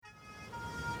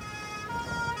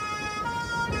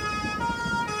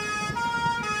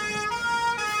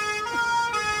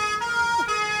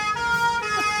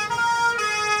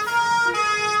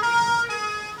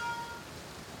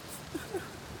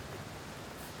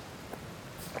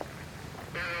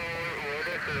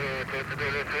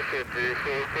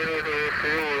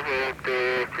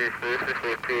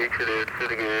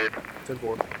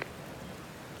10-4.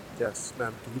 Yes,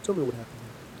 ma'am. Can you tell me what happened?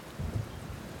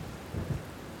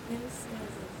 This is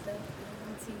a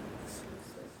guarantee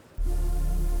exclusive.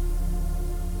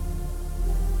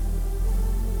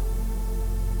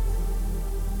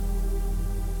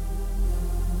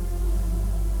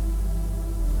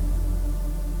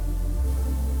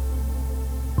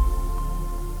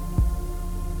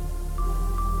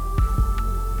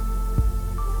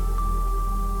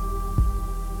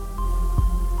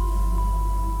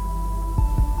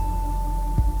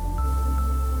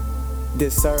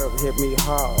 This serve hit me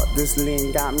hard, this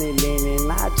lean got me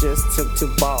leaning. I just took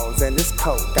 2 balls and this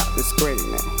coke got me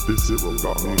screaming. This zero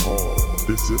got me hard,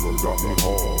 this zero got me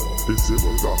hard, this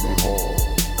zero got me hard.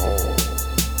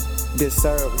 This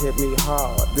serve hit me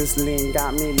hard, this lean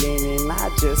got me leaning. I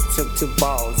just took 2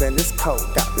 balls and this coke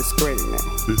got me screaming.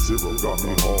 This zero got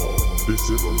me hard, this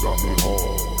zero got me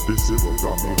hard, this zero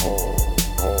got me hard.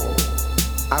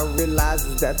 I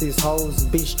realize that these hoes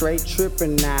be straight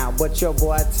tripping now, but your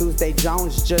boy Tuesday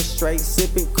Jones just straight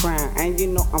sipping crown. And you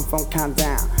know I'm from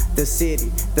Countdown, the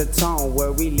city, the town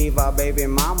where we leave our baby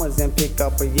mamas and pick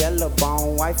up a yellow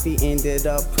bone. Wifey ended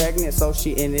up pregnant, so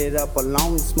she ended up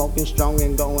alone, smoking strong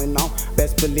and going on.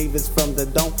 Best believe it's from the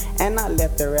dome, and I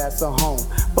left her ass at home.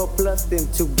 But plus them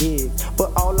 2 gigs,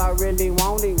 but all I really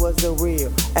wanted was a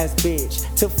real ass bitch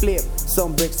to flip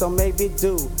some bricks or maybe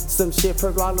do some shit.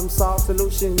 Problem solved,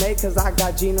 solution made, cause I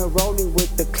got Gina rolling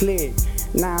with the click.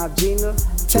 Now Gina,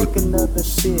 take another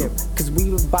sip, cause we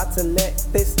was about to let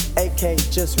this AK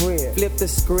just rip. Flip the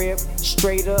script,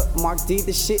 straight up, Marc D,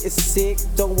 the shit is sick.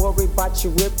 Don't worry about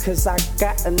your whip, cause I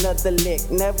got another lick.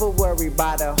 Never worry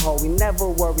about a hoe, we never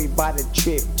worry about a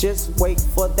trip. Just wait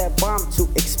for that bomb to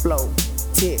explode.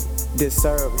 Tip. This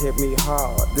serve hit me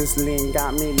hard, this lean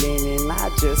got me leaning. I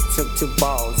just took 2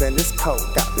 balls and this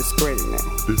coke got me screaming.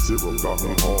 This zero got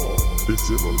me hard, this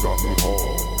zero got me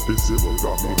hard, this zero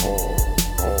got me hard.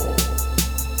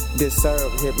 This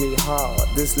serve hit me hard,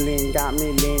 this lean got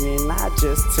me leaning. I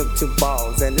just took 2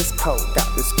 balls and this coke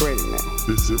got me screaming.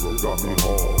 This zero got me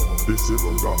hard, this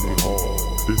zero got me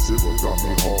hard, this zero got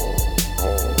me hard.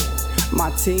 My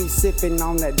team sipping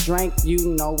on that drink,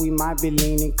 you know we might be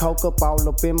leaning. Coke up all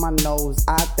up in my nose,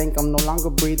 I think I'm no longer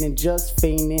breathing, just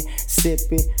fiending.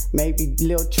 Sipping, maybe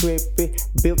little trippy.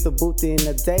 Built the booth in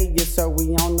a day, yes sir,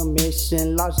 we on a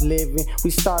mission. Large living,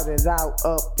 we started out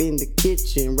up in the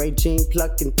kitchen. Regine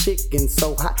plucking chicken,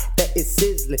 so hot that it's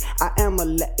sizzling. I am a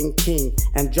Latin king,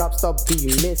 and drops up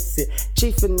be missing.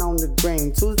 Chiefing on the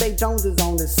green, Tuesday Jones is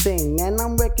on the scene. And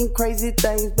I'm wrecking crazy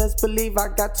things, best believe I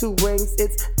got 2 rings.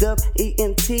 It's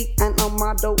WENT, and our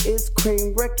motto is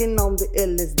cream. Wrecking on the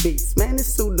illest beats, man, it's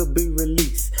soon to be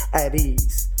released at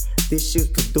ease. This shit's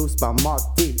produced by Marc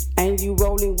D. And you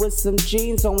rolling with some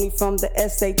jeans only from the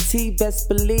SAT. Best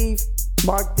believe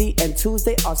Marc D and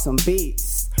Tuesday are some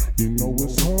beats. You know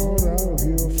it's hard out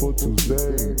here for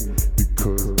Tuesday,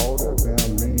 because all that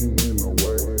damn lean went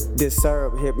away. This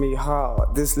serve hit me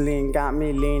hard, this lean got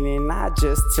me leaning. I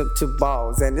just took 2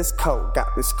 balls and this coke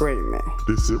got me screaming.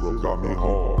 This zero got me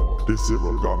hard, this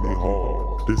zero got me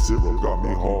hard, this zero got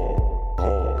me hard.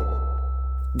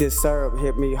 This serve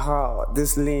hit me hard,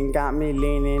 this lean got me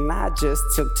leaning. I just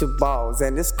took 2 balls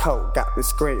and this coke got me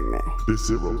screaming. This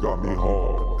zero got me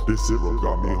hard, this zero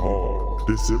got me hard,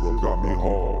 this zero got me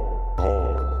hard.